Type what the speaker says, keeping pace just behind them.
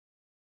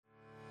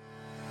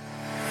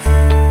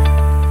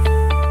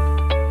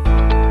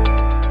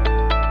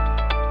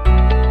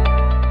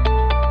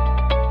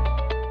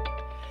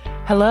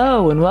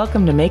Hello, and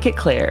welcome to Make It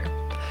Clear,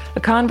 a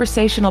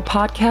conversational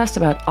podcast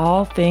about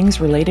all things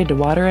related to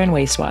water and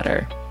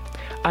wastewater.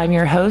 I'm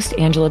your host,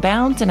 Angela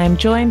Bounds, and I'm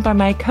joined by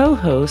my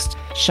co-host,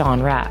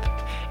 Sean Rapp.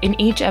 In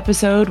each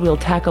episode, we'll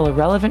tackle a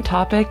relevant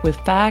topic with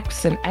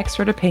facts and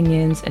expert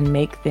opinions and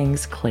make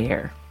things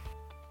clear.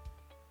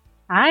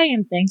 Hi,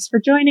 and thanks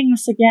for joining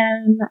us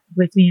again.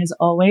 With me, as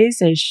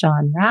always, is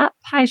Sean Rapp.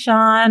 Hi,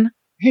 Sean.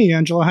 Hey,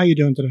 Angela. How you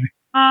doing today?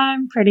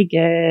 I'm pretty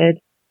good.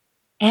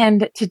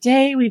 And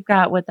today we've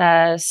got with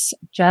us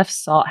Jeff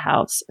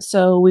Salthouse.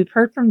 So we've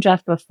heard from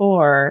Jeff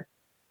before.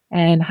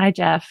 And hi,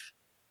 Jeff.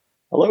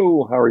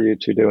 Hello. How are you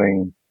two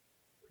doing?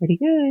 Pretty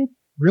good.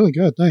 Really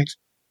good. Thanks.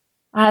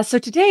 So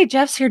today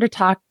Jeff's here to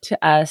talk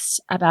to us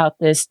about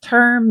this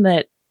term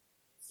that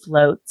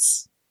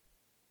floats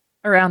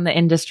around the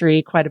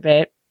industry quite a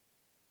bit.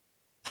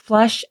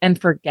 Flush and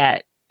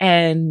forget.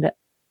 And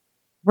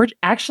we're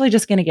actually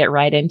just going to get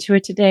right into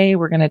it today.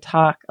 We're going to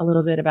talk a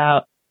little bit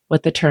about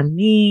what the term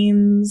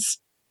means,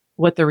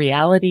 what the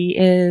reality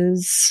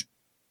is,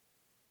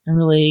 and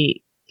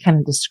really kind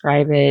of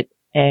describe it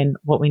and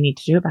what we need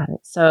to do about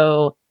it.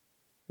 So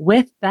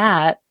with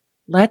that,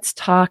 let's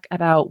talk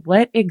about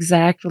what do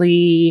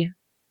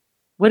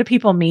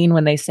people mean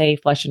when they say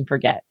flush and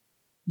forget?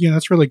 Yeah,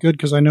 that's really good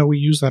because I know we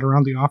use that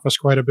around the office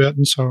quite a bit.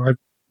 And so I've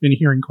been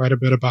hearing quite a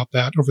bit about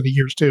that over the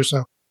years too.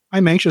 So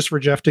I'm anxious for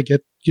Jeff to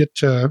get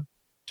to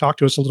talk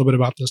to us a little bit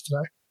about this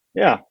today.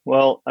 Yeah,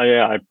 well,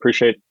 I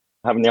appreciate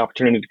having the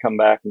opportunity to come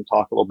back and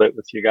talk a little bit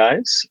with you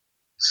guys.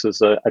 This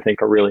is, I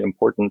think, a really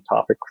important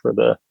topic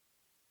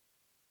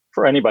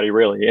for anybody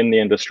really in the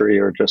industry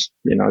or just,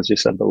 as you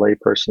said, the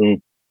layperson,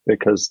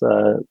 because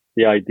the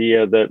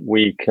idea that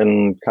we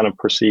can kind of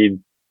proceed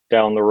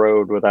down the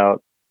road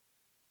without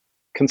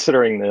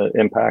considering the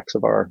impacts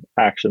of our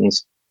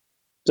actions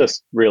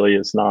just really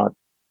is not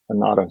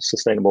a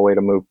sustainable way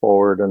to move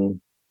forward,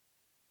 and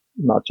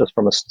not just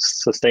from a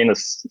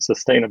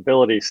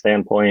sustainability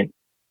standpoint,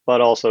 but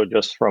also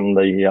just from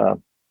the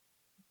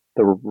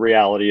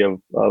reality of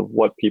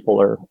what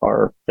people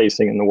are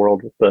facing in the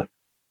world with the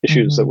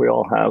issues that we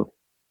all have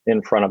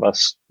in front of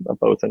us,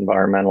 both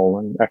environmental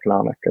and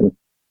economic and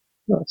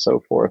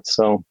so forth.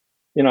 So,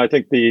 I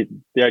think the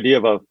idea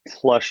of a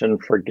flush and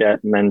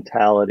forget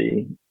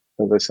mentality,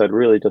 as I said,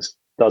 really just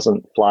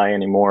doesn't fly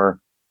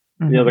anymore.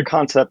 Mm-hmm. The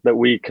concept that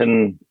we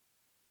can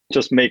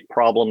just make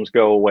problems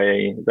go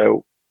away,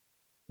 that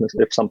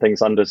if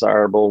something's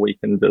undesirable, we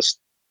can just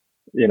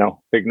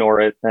ignore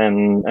it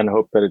and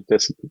hope that it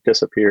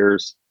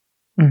disappears,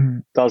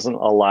 doesn't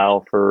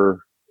allow for,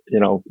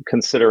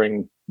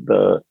 considering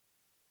the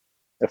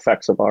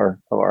effects of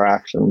our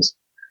actions.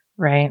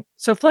 Right.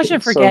 So flush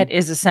and forget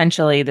is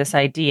essentially this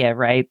idea,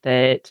 right?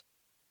 That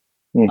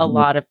a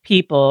lot of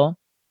people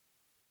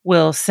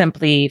will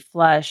simply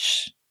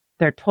flush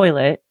their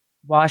toilet,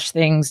 wash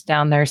things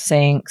down their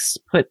sinks,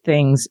 put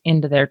things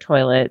into their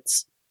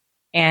toilets.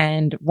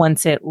 And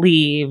once it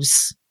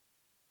leaves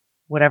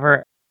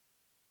whatever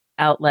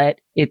outlet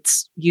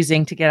it's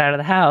using to get out of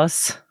the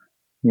house,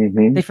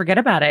 they forget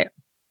about it.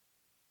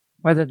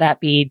 Whether that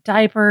be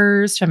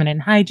diapers,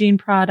 feminine hygiene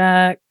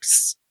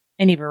products,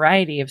 any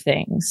variety of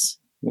things.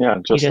 Yeah,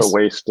 just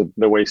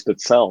the waste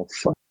itself,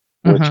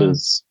 which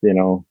is,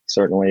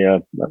 certainly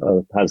has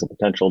the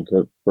potential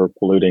for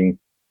polluting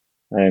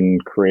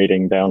and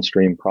creating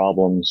downstream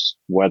problems,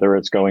 whether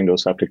it's going to a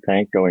septic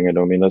tank, going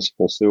into a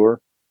municipal sewer.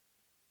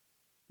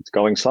 It's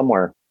going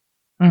somewhere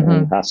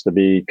and it has to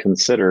be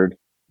considered,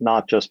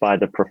 not just by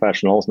the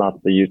professionals,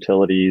 not the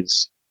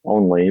utilities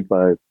only,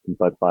 but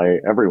by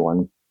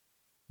everyone,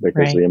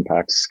 because the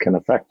impacts can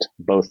affect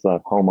both the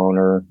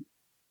homeowner,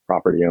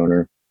 property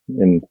owner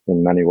in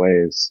many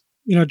ways.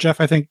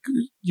 Jeff, I think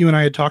you and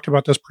I had talked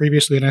about this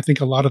previously, and I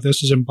think a lot of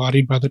this is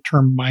embodied by the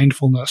term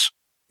mindfulness.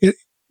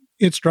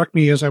 It struck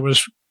me as I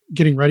was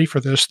getting ready for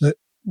this that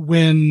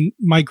when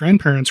my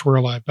grandparents were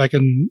alive back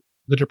in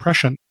the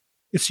Depression,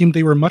 it seemed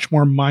they were much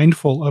more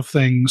mindful of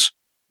things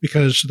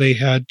because they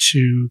had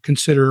to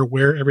consider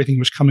where everything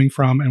was coming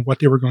from and what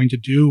they were going to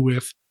do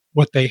with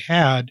what they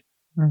had.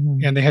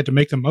 And they had to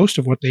make the most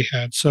of what they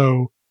had.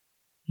 So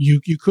you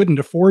couldn't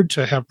afford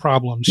to have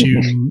problems.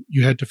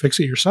 You had to fix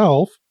it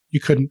yourself. You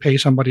couldn't pay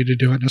somebody to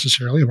do it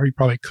necessarily, or you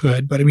probably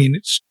could, but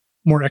it's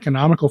more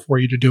economical for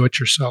you to do it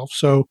yourself.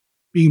 So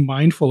being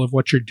mindful of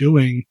what you're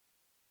doing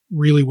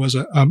really was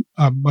a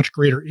much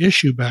greater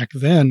issue back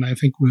then, I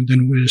think,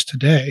 than it is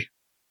today.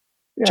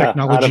 Yeah,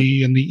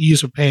 technology and the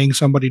ease of paying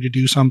somebody to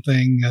do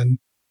something and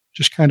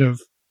just kind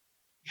of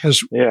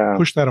has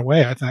pushed that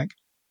away, I think.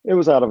 It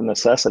was out of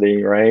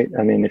necessity, right?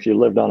 I mean, if you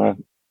lived on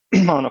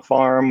a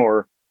farm,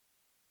 or,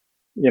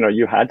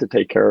 you had to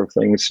take care of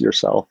things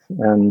yourself,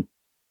 and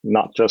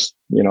not just,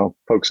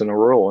 folks in a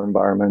rural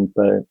environment,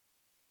 but,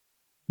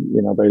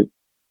 they,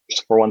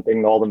 for one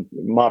thing, all the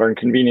modern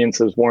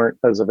conveniences weren't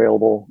as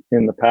available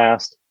in the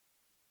past.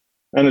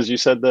 And as you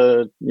said,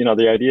 the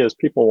idea is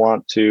people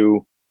want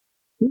to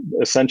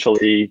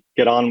essentially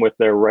get on with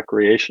their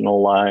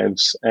recreational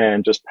lives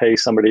and just pay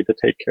somebody to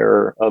take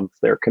care of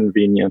their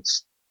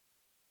convenience,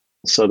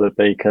 so that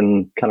they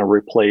can kind of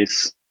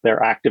replace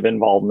their active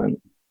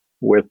involvement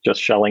with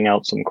just shelling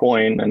out some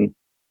coin and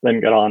then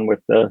get on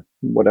with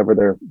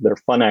whatever their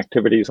fun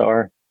activities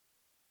are,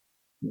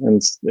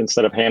 and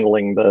instead of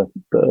handling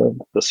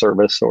the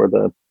service or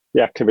the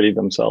activity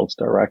themselves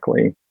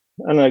directly.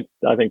 And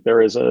I think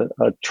there is a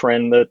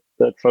trend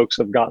that folks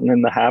have gotten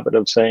in the habit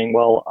of saying,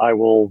 well, I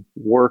will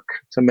work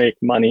to make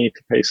money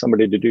to pay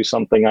somebody to do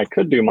something I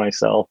could do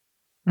myself.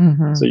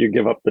 Mm-hmm. So you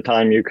give up the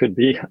time you could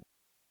be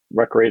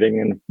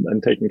recreating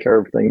and taking care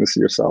of things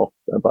yourself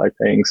by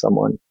paying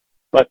someone.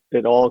 But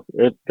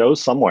it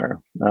goes somewhere.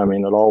 I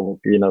mean,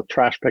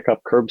 trash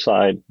pickup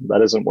curbside,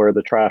 that isn't where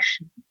the trash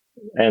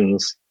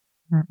ends.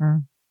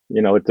 Mm-mm.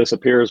 It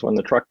disappears when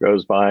the truck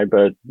goes by,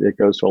 but it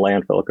goes to a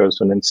landfill, it goes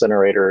to an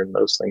incinerator, and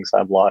those things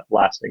have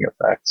lasting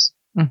effects.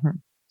 Mm-hmm.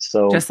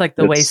 So just like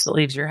the waste that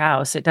leaves your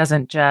house, it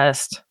doesn't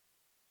just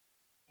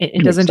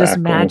it doesn't just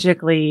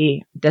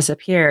magically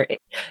disappear.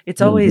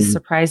 It's always mm-hmm.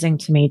 surprising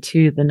to me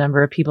too, the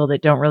number of people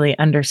that don't really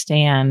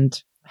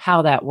understand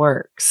how that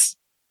works.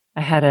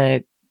 I had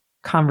a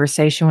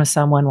conversation with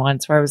someone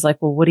once where I was like,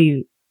 well, what do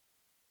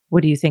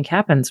you think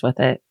happens with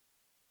it?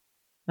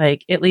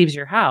 Like, it leaves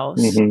your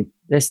house. Mm-hmm.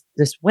 This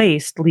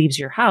waste leaves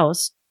your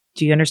house.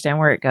 Do you understand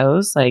where it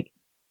goes? Like,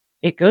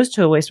 it goes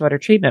to a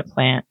wastewater treatment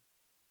plant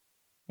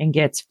and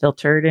gets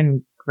filtered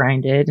and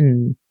grinded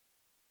and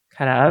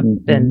cut up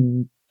mm-hmm.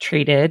 and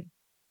treated.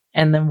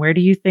 And then where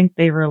do you think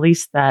they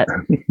release that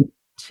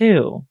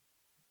to?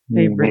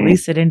 They mm-hmm.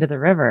 release it into the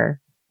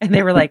river. And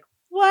they were like,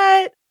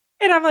 what?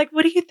 And I'm like,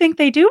 what do you think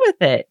they do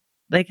with it?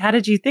 Like, how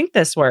did you think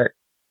this worked?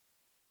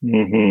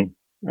 Mm-hmm.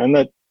 And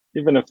that,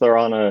 even if they're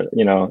on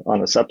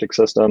a septic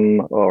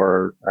system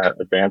or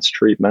advanced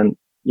treatment,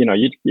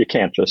 you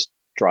can't just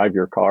drive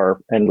your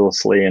car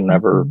endlessly and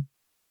never mm-hmm.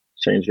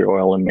 change the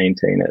oil and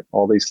maintain it.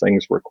 All these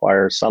things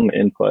require some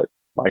input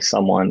by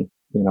someone,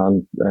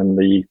 and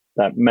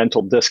that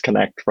mental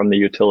disconnect from the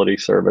utility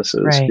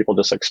services. Right. People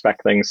just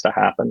expect things to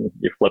happen.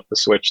 You flip the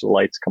switch, the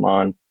lights come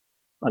on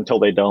until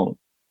they don't.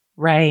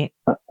 Right.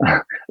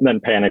 And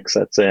then panic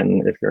sets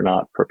in if you're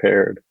not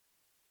prepared,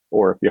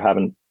 or if you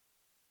haven't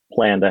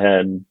planned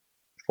ahead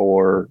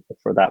for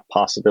that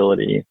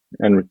possibility.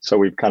 And so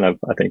we've kind of,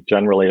 I think,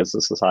 generally as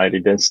a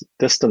society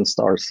distanced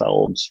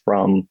ourselves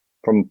from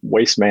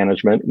waste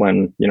management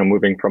when,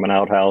 moving from an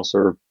outhouse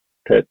or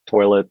pit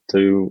toilet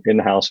to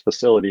in-house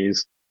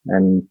facilities.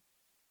 And,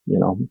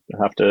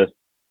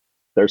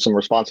 there's some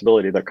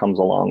responsibility that comes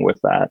along with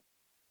that.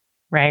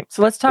 Right.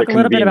 So let's talk a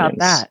little bit about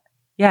that.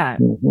 Yeah.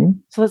 Mm-hmm.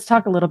 So let's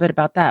talk a little bit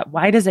about that.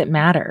 Why does it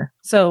matter?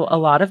 So a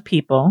lot of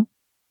people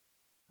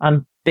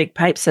on big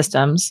pipe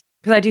systems,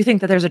 because I do think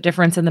that there's a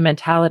difference in the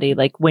mentality.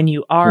 Like, when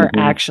you are mm-hmm.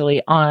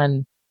 actually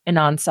on an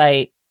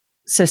on-site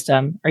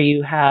system or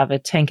you have a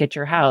tank at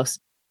your house,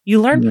 you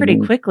learn mm-hmm. pretty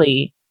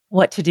quickly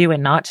what to do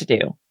and not to do.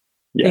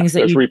 Yeah, things that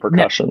there's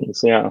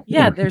repercussions.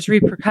 Yeah, there's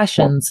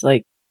repercussions.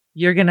 Like,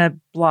 you're going to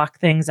block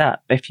things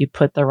up if you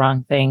put the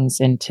wrong things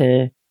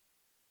into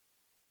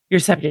your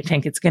septic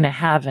tank. It's going to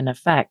have an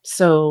effect.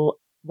 So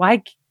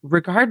why,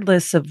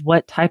 regardless of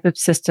what type of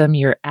system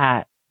you're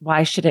at,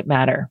 why should it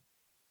matter?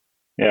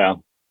 Yeah.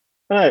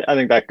 I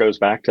think that goes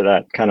back to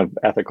that kind of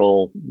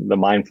the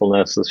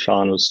mindfulness, as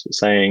Sean was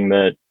saying,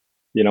 that,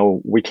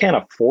 we can't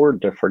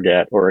afford to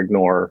forget or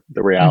ignore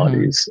the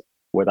realities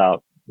mm-hmm.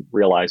 without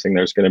realizing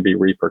there's going to be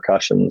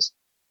repercussions.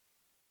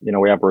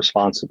 We have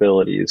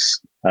responsibilities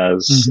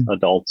as mm-hmm.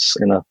 adults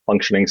in a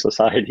functioning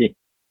society.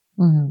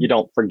 Mm-hmm. You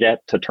don't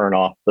forget to turn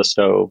off the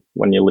stove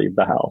when you leave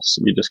the house.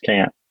 You just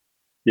can't.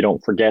 You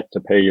don't forget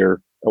to pay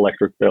your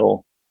electric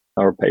bill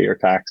or pay your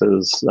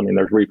taxes. I mean,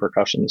 there's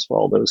repercussions for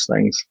all those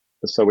things.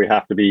 So we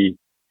have to be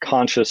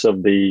conscious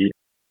of the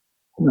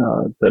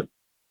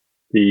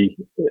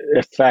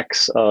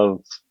effects of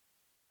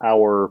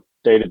our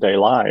day-to-day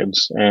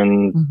lives,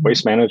 and mm-hmm.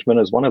 waste management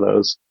is one of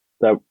those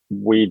that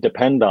we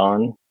depend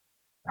on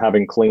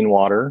having clean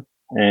water,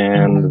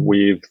 and mm-hmm.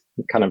 we've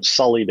kind of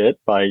sullied it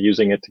by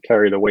using it to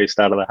carry the waste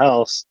out of the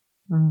house.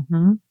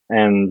 Mm-hmm.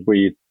 And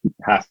we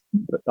have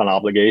an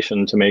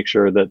obligation to make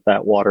sure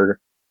that water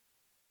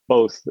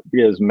both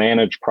is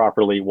managed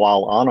properly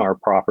while on our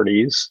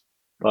properties,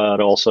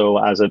 but also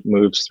as it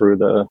moves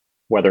through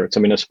whether it's a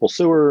municipal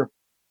sewer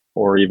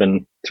or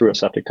even through a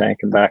septic tank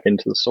and back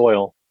into the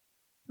soil,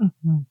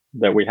 mm-hmm.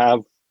 that we have,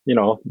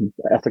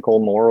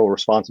 ethical, moral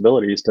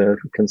responsibilities to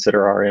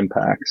consider our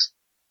impacts.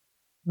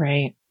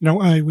 Right.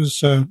 I was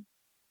kind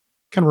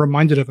of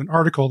reminded of an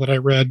article that I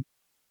read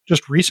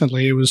just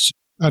recently. It was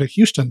out of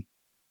Houston,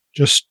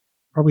 just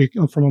probably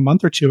from a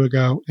month or two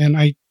ago. And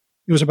it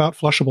was about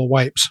flushable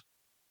wipes,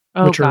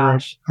 which are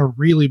a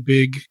really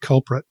big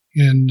culprit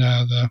in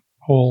the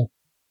whole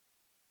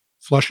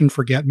flush and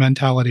forget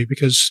mentality,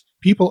 because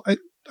people,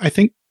 I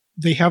think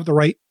they have the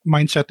right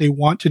mindset. They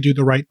want to do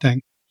the right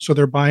thing. So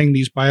they're buying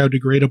these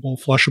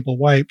biodegradable flushable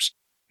wipes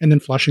and then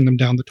flushing them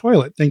down the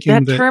toilet,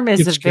 thinking that term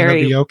is it's going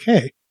to be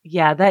okay.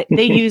 Yeah, that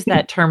they use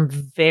that term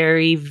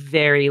very,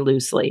 very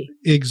loosely.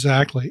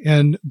 Exactly.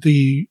 And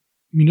the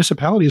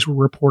municipalities were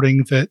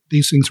reporting that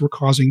these things were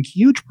causing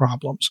huge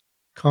problems,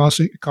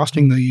 costing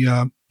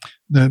the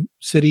the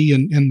city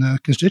and the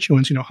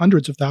constituents,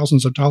 hundreds of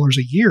thousands of dollars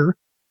a year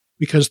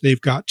because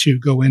they've got to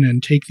go in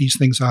and take these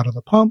things out of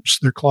the pumps.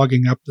 They're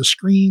clogging up the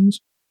screens.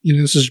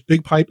 This is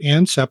big pipe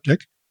and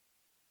septic.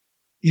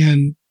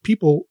 And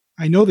people,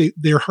 I know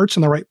their heart's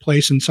in the right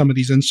place in some of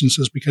these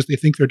instances because they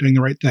think they're doing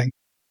the right thing,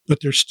 but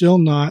they're still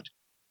not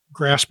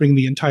grasping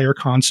the entire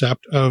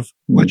concept of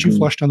what you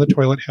flushed down the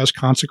toilet has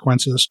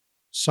consequences.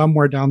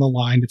 Somewhere down the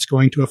line, it's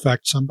going to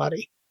affect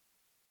somebody.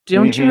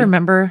 Don't you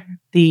remember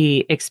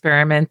the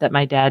experiment that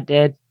my dad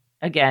did?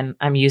 Again,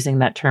 I'm using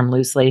that term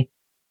loosely,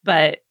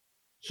 but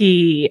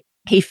he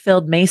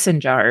filled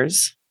mason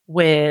jars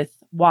with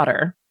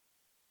water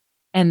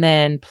and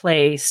then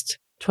placed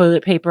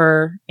toilet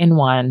paper in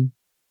one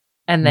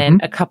and then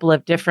a couple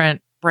of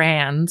different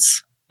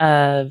brands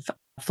of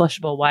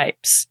flushable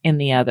wipes in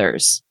the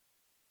others,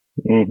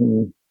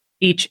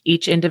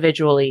 each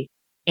individually.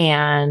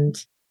 And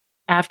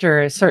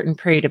after a certain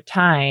period of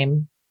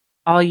time,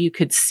 all you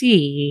could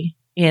see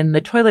in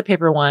the toilet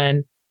paper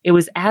one, it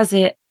was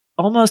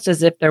almost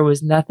as if there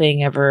was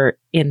nothing ever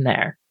in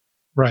there.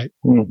 Right.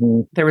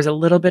 There was a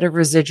little bit of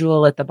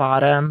residual at the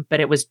bottom, but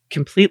it was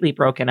completely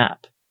broken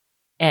up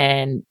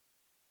and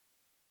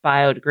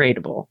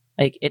biodegradable.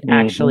 Like it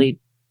actually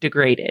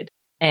degraded.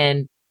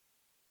 And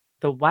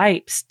the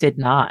wipes did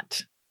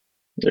not.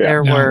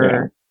 There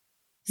were...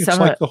 It's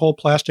like the whole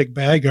plastic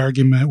bag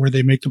argument where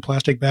they make the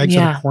plastic bags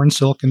out of corn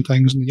silk and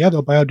things. And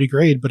they'll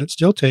biodegrade, but it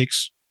still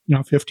takes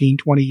 15,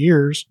 20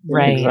 years.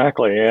 Right.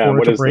 Exactly. Yeah.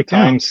 What is the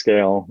time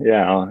scale?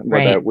 Yeah.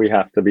 That we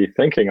have to be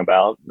thinking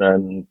about.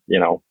 Then,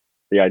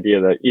 the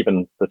idea that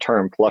even the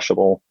term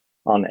flushable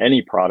on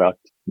any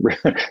product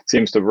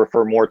seems to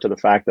refer more to the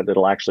fact that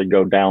it'll actually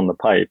go down the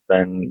pipe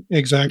than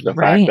the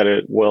fact that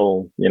it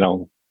will,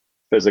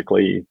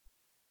 physically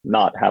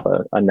not have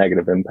a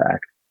negative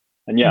impact.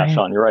 And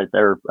Sean, you're right.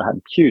 There had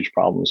huge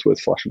problems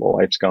with flushable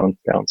wipes going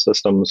down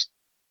systems,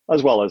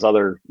 as well as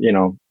other,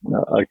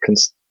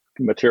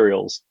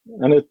 materials.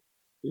 And it,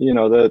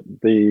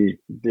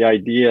 the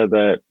idea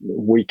that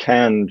we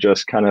can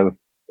just kind of,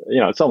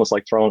 it's almost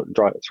like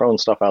throwing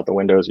stuff out the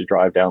window as you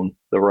drive down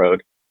the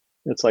road.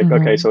 It's like,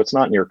 okay, so it's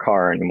not in your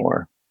car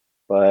anymore,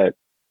 but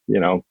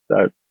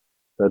that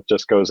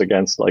just goes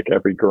against like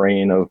every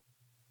grain of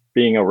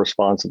being a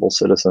responsible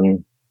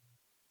citizen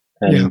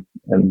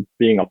and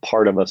being a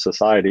part of a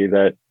society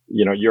that,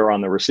 you're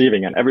on the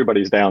receiving end.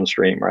 Everybody's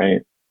downstream,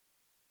 right?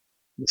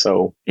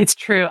 So it's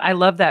true. I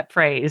love that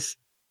phrase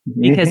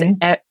because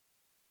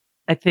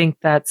I think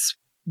that's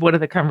one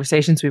of the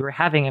conversations we were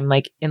having. I'm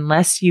like,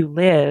 unless you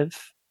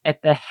live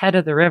at the head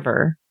of the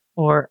river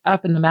or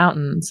up in the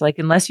mountains, like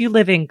unless you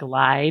live in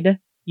Glide,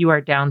 you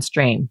are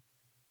downstream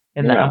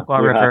in the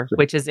Umpqua River,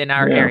 which is in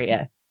our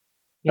area.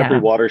 Yeah. Every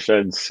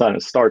watershed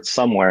starts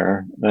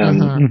somewhere.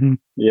 And,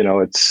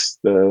 it's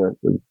the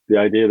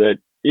idea that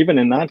even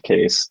in that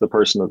case, the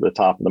person at the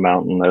top of the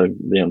mountain,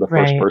 the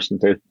first person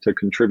to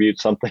contribute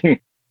something,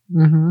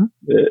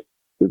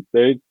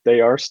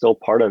 they are still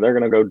part of, they're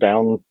going to go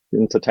down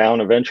into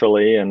town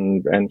eventually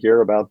and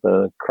hear about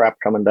the crap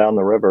coming down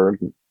the river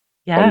from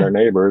their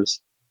neighbors.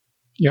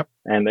 Yep.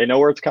 And they know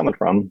where it's coming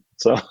from.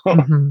 So,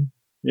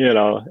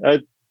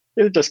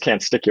 it just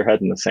can't stick your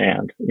head in the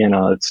sand.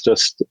 It's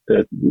just,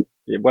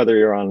 whether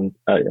you're on,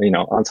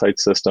 on-site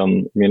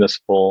system,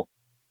 municipal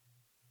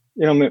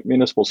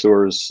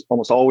sewers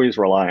almost always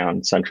rely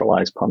on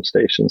centralized pump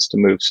stations to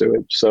move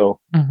sewage. So,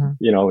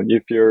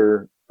 if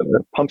your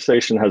pump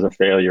station has a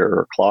failure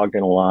or clogged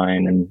in a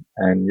line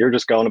and you're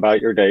just going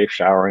about your day,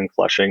 showering,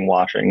 flushing,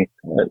 washing,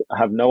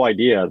 have no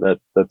idea that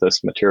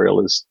this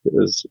material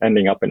is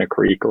ending up in a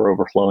creek or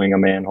overflowing a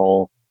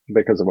manhole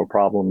because of a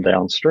problem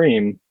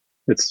downstream.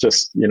 It's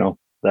just,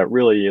 that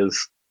really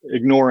is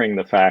ignoring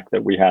the fact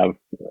that we have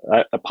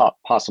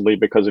possibly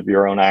because of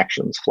your own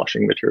actions,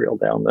 flushing material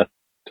down the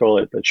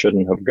toilet that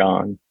shouldn't have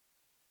gone.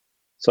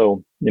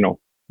 So,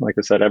 like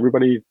I said,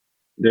 everybody,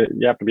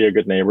 you have to be a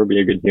good neighbor,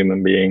 be a good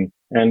human being.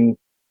 And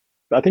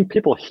I think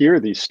people hear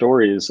these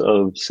stories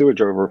of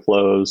sewage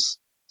overflows,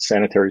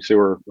 sanitary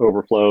sewer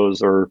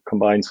overflows, or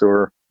combined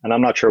sewer. And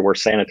I'm not sure where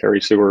sanitary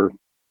sewer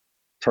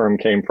term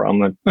came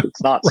from.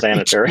 It's not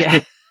sanitary.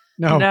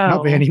 No,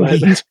 not by any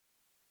means.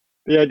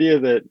 The idea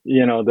that,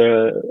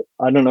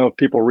 I don't know if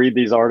people read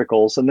these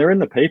articles and they're in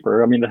the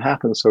paper. I mean, it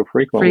happens so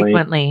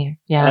frequently.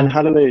 Yeah. And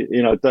how do they,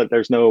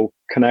 there's no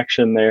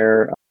connection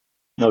there.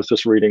 I was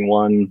just reading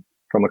one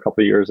from a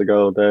couple of years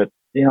ago that,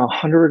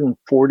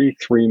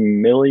 143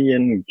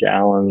 million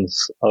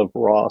gallons of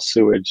raw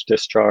sewage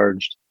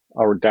discharged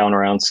down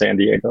around San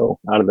Diego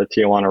out of the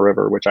Tijuana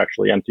River, which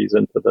actually empties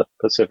into the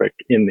Pacific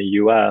in the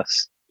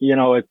U.S.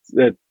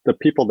 The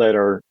people that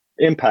are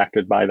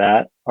impacted by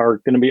that are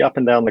going to be up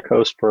and down the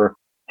coast for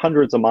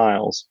hundreds of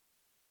miles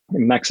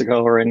in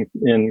Mexico or in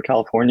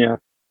California.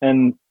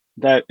 And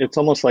that it's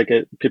almost like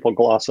people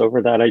gloss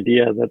over that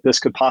idea that this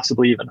could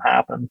possibly even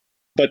happen.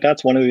 But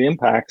that's one of the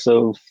impacts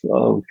of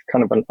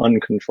kind of an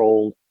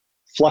uncontrolled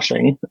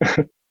flushing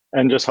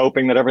and just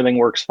hoping that everything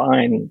works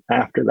fine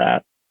after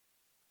that.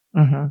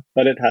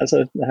 But it has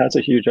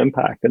a huge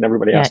impact and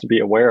everybody has to be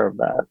aware of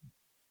that.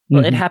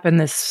 Well, it happened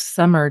this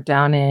summer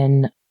down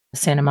in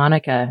Santa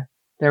Monica.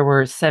 There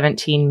were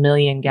 17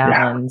 million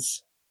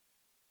gallons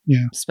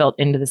spilt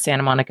into the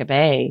Santa Monica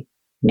Bay,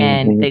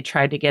 and they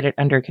tried to get it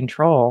under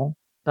control.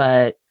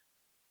 But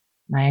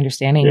my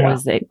understanding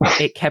was that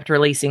it kept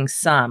releasing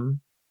some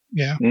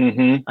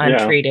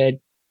untreated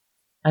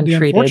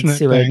sewage.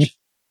 Thing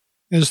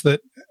is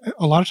that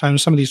a lot of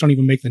times some of these don't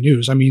even make the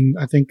news. I mean,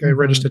 I think I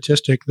read a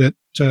statistic that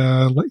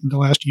in the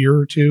last year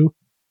or two,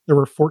 there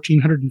were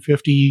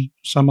 1,450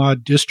 some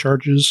odd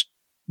discharges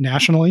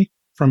nationally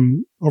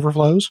from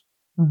overflows.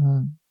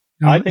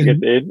 I think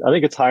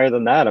it's higher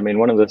than that. I mean,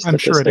 one of the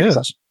statistics, I'm sure it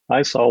is.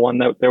 I saw one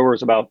that there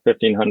was about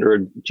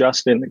 1,500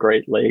 just in the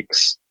Great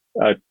Lakes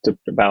to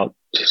about,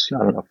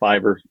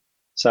 5 or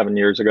 7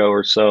 years ago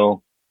or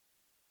so.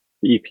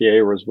 The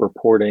EPA was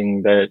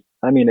reporting that,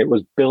 it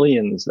was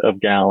billions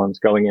of gallons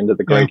going into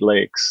the Great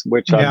Lakes,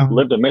 which I've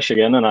lived in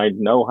Michigan and I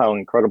know how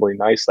incredibly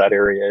nice that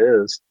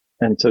area is.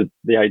 And to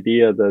the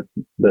idea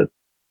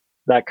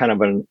that kind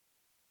of an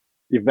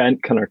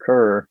event can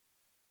occur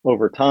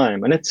over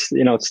time. And it's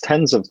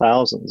tens of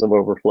thousands of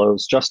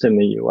overflows just in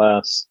the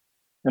US.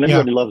 And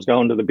everybody loves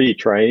going to the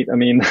beach, right? I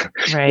mean,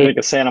 you think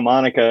of Santa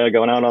Monica,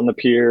 going out on the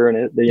pier,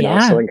 and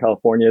Southern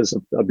California is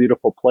a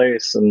beautiful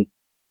place. And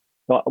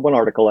one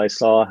article I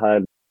saw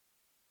had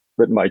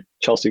written by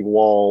Chelsea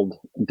Wald,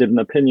 did an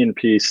opinion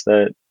piece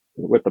that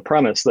with the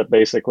premise that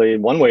basically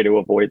one way to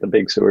avoid the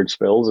big sewage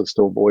spills is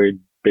to avoid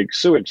big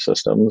sewage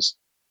systems,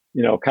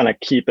 kind of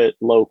keep it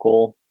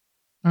local.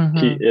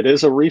 It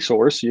is a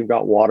resource. You've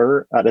got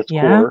water at its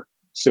core.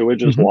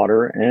 Sewage is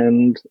water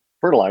and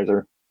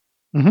fertilizer.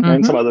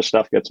 And some other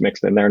stuff gets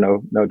mixed in there,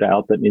 no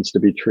doubt, that needs to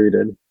be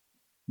treated.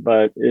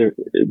 But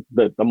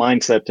the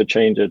mindset to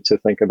change it, to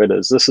think of it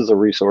as this is a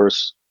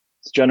resource.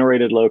 It's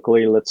generated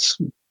locally. Let's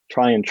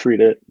try and treat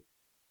it,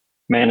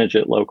 manage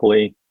it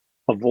locally,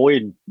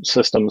 avoid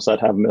systems that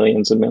have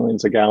millions and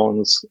millions of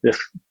gallons, if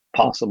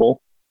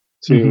possible,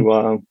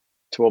 to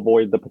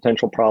avoid the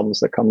potential problems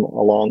that come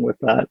along with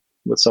that,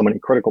 with so many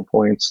critical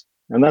points.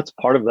 And that's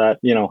part of that,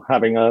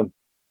 having a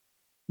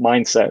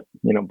mindset,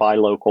 buy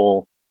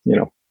local,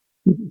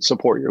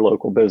 support your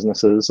local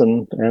businesses,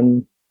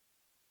 and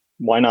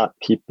why not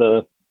keep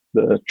the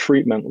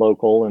treatment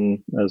local, and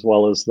as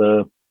well as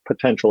the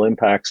potential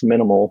impacts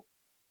minimal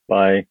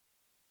by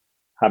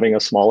having a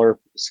smaller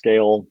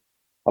scale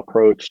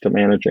approach to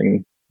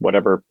managing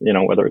whatever,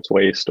 whether it's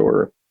waste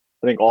or,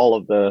 I think all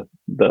of the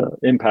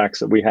impacts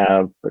that we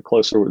have,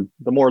 the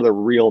more they're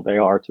real they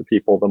are to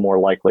people, the more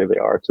likely they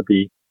are to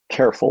be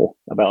careful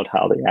about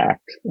how they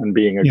act and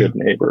being a good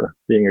neighbor,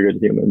 being a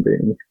good human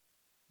being.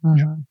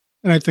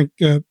 And I think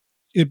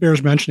it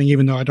bears mentioning,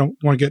 even though I don't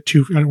want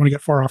to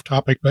get far off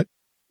topic, but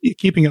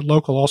keeping it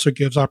local also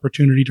gives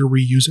opportunity to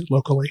reuse it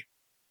locally.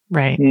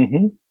 Right.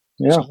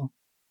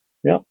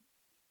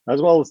 As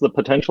well as the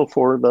potential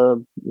for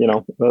the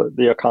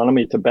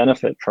economy to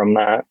benefit from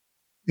that.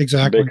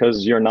 Exactly.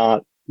 Because you're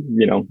not,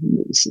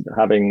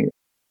 having,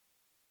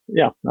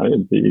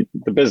 the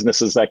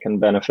businesses that can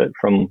benefit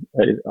from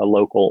a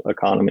local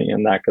economy,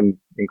 and that can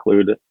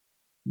include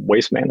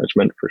waste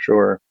management for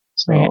sure.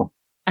 So right.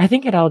 I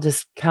think it all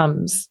just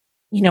comes,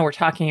 we're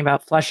talking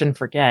about flush and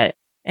forget.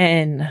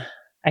 And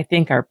I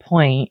think our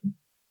point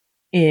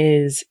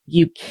is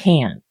you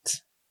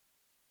can't.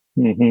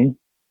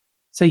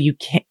 So you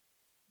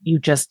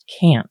just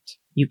can't.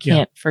 You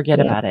can't forget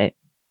about it.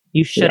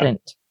 You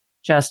shouldn't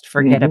just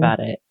forget about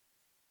it.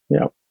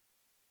 Yeah.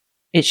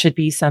 It should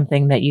be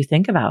something that you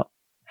think about.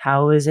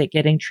 How is it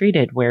getting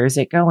treated? Where is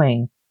it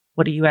going?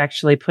 What are you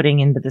actually putting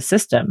into the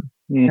system?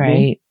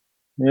 Right?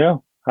 Yeah.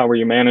 How are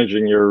you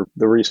managing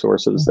the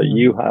resources that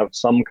you have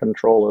some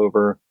control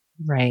over?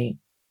 Right.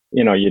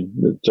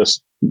 You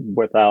just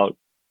without,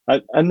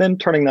 and then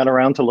turning that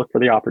around to look for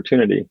the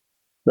opportunity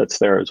that's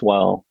there as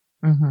well.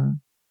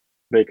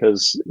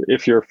 Because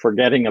if you're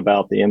forgetting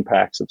about the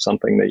impacts of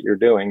something that you're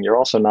doing, you're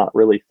also not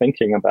really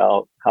thinking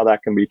about how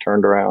that can be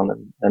turned around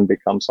and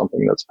become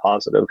something that's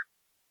positive.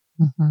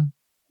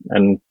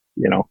 And,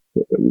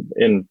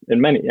 in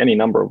any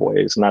number of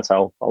ways. And that's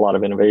how a lot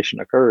of innovation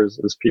occurs,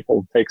 is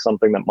people take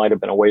something that might have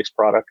been a waste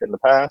product in the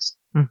past,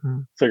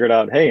 figured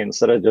out, hey,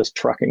 instead of just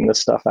trucking this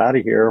stuff out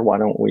of here, why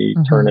don't we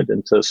turn it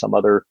into some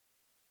other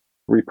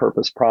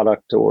repurposed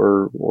product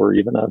or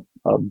even a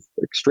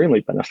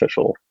extremely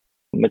beneficial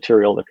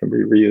material that can be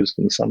reused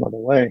in some other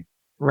way.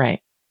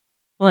 Right.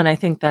 Well, and I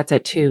think that's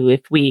it too.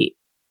 If we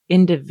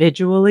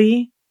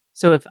individually,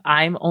 so if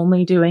I'm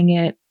only doing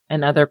it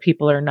and other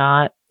people are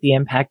not, the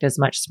impact is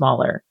much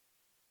smaller.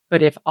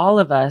 But if all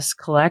of us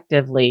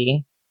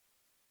collectively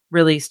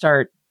really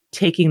start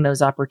taking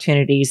those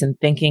opportunities and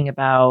thinking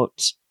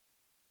about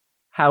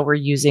how we're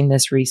using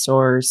this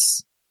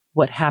resource,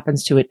 what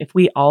happens to it, if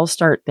we all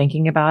start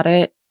thinking about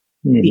it,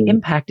 the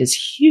impact is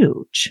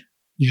huge.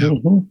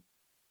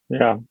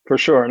 Yeah, for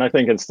sure. And I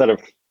think instead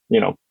of,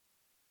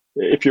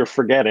 if you're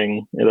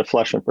forgetting the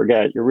flush and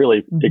forget, you're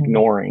really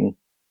ignoring.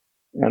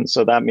 And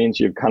so that means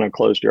you've kind of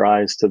closed your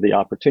eyes to the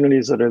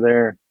opportunities that are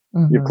there.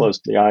 You've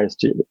closed your eyes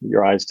to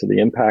the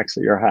impacts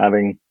that you're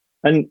having.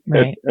 And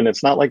and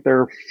it's not like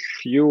there are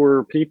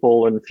fewer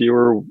people and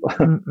fewer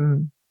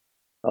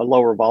a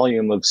lower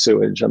volume of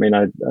sewage. I mean,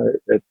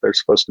 there's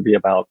supposed to be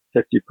about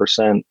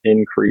 50%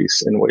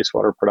 increase in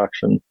wastewater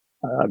production.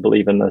 I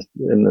believe in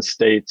the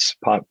States,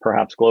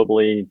 perhaps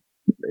globally,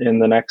 in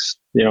the next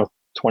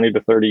 20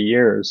 to 30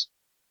 years.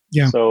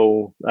 Yeah.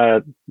 So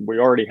we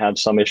already have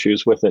some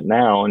issues with it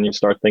now, and you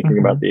start thinking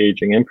about the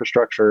aging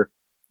infrastructure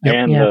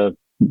and the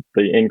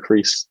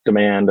increased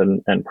demand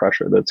and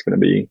pressure that's going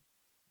to be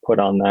put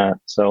on that.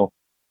 So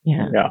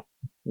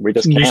we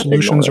just new can't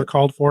solutions ignore are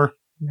called for.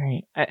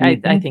 Right.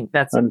 I think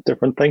that's and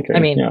different thinking. I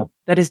mean,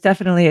 that is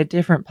definitely a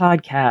different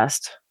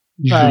podcast,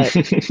 but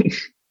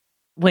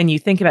when you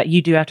think about,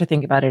 you do have to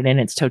think about it in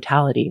its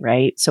totality,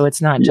 right? So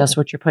it's not just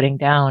what you're putting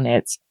down;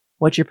 it's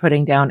what you're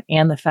putting down,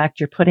 and the fact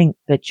you're putting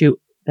the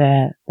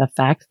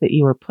fact that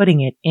you are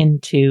putting it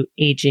into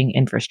aging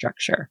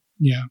infrastructure.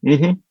 Yeah.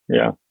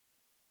 Yeah.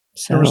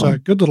 So there was a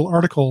good little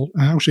article,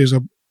 actually, is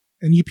an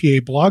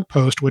EPA blog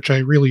post which I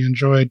really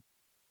enjoyed.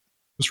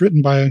 It was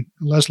written by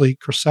Leslie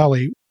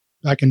Crisali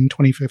back in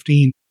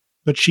 2015,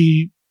 but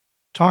she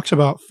talks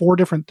about 4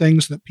 different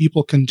things that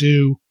people can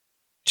do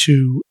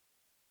to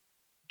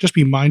just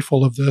be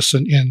mindful of this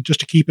and just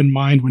to keep in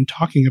mind when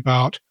talking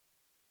about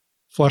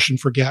flush and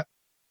forget.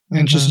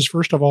 And she says,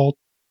 first of all,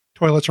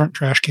 toilets aren't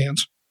trash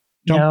cans.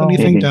 Don't put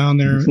anything down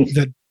there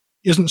that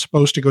isn't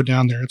supposed to go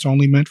down there. It's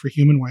only meant for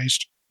human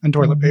waste and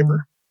toilet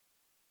paper.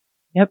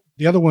 Yep.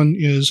 The other one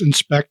is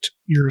inspect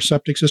your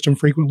septic system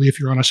frequently if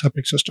you're on a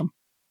septic system.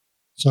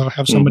 So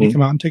have somebody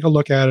come out and take a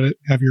look at it.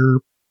 Have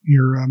your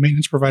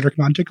maintenance provider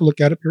come out and take a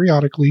look at it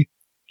periodically.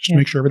 Just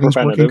make sure everything's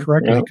working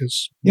correctly.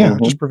 Because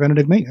just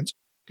preventative maintenance.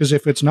 Because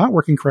if it's not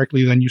working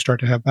correctly, then you start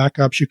to have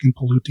backups. You can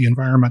pollute the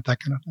environment, that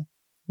kind of thing.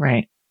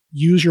 Right.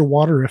 Use your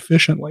water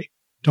efficiently.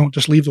 Don't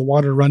just leave the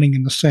water running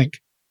in the sink.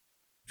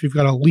 If you've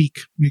got a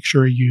leak, make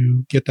sure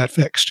you get that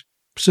fixed.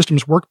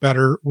 Systems work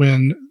better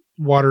when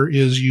water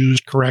is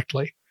used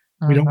correctly.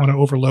 We don't want to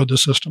overload the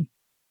system.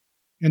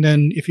 And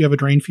then if you have a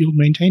drain field,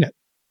 maintain it.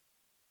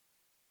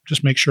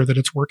 Just make sure that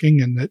it's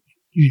working and that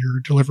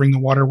you're delivering the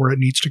water where it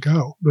needs to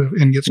go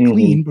and gets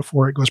clean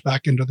before it goes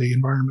back into the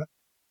environment.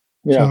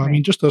 Yeah. So, I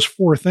mean, just those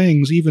 4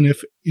 things, even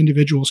if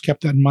individuals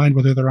kept that in mind,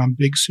 whether they're on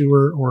big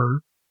sewer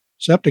or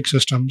septic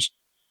systems,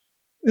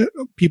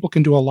 people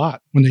can do a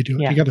lot when they do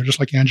it together, just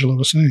like Angela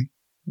was saying.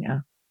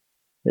 Yeah.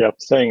 Yeah.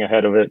 Staying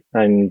ahead of it.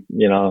 And,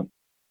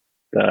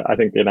 I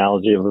think the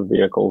analogy of the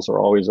vehicles are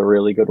always a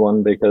really good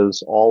one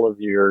because all of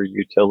your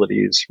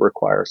utilities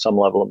require some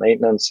level of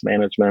maintenance,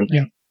 management.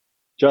 Yeah.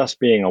 Just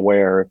being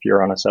aware if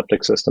you're on a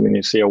septic system and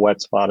you see a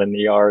wet spot in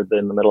the yard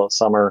in the middle of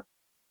summer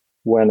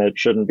when it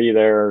shouldn't be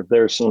there,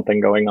 there's something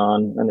going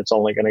on and it's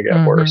only going to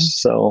get worse.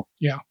 So,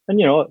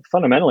 and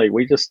fundamentally,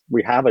 we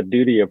have a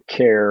duty of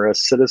care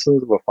as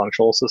citizens of a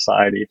functional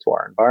society to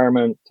our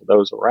environment, to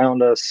those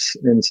around us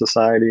in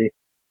society,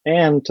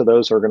 and to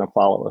those who are going to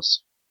follow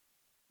us.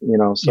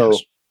 So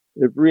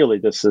it really,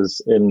 this is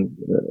in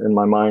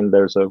my mind,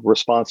 there's a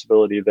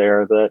responsibility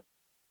there that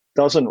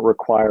doesn't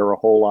require a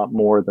whole lot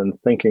more than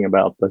thinking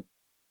about the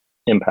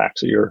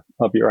impacts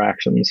of your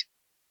actions.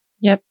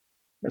 Yep.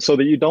 So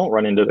that you don't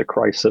run into the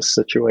crisis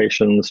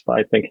situations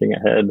by thinking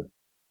ahead,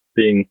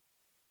 being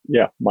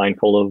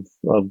mindful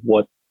of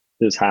what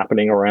is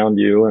happening around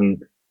you.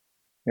 And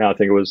I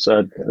think it was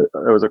a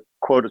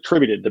quote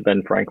attributed to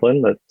Ben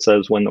Franklin that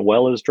says, "When the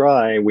well is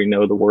dry, we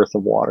know the worth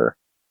of water."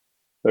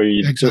 So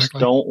you just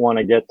don't want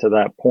to get to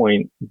that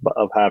point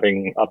of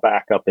having a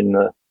backup in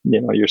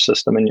your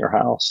system in your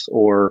house,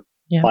 or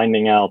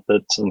finding out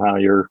that somehow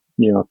your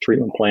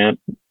treatment plant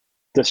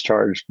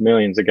discharged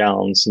millions of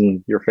gallons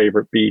in your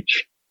favorite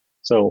beach.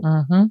 So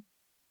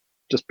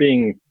just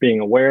being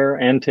aware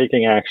and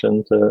taking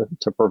action to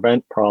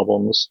prevent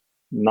problems,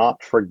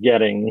 not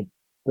forgetting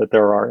that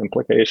there are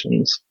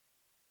implications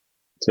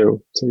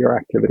to your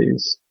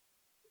activities.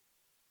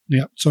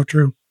 Yeah, so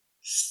true.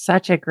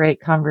 Such a great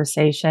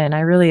conversation. I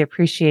really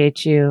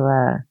appreciate you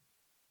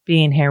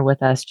being here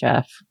with us,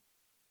 Jeff.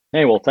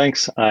 Hey, well,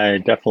 thanks. I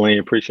definitely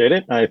appreciate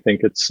it. I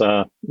think it's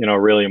a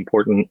really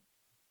important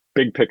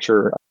big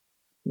picture.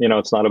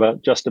 It's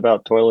not just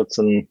about toilets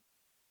and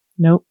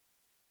nope.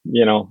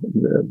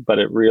 But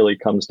it really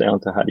comes down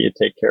to how do you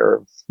take care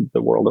of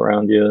the world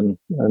around you and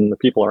the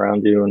people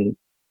around you, and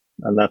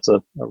that's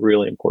a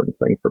really important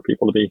thing for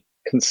people to be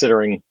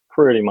considering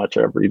pretty much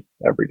every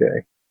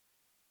day.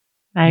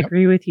 I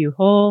agree with you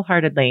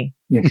wholeheartedly.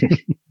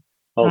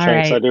 Well,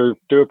 thanks. Right. I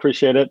do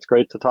appreciate it. It's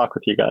great to talk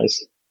with you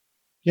guys.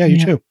 Yeah,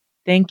 you too.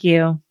 Thank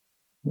you.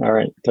 All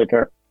right. Take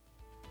care.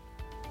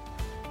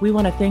 We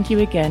want to thank you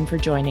again for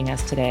joining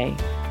us today.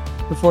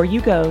 Before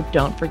you go,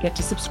 don't forget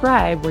to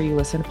subscribe where you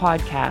listen to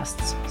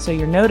podcasts so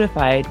you're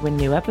notified when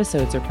new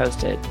episodes are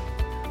posted.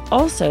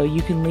 Also,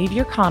 you can leave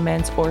your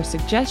comments or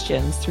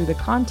suggestions through the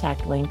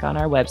contact link on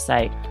our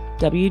website,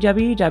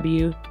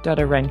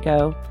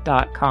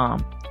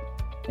 www.orenco.com.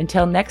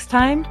 Until next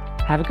time,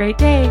 have a great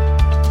day.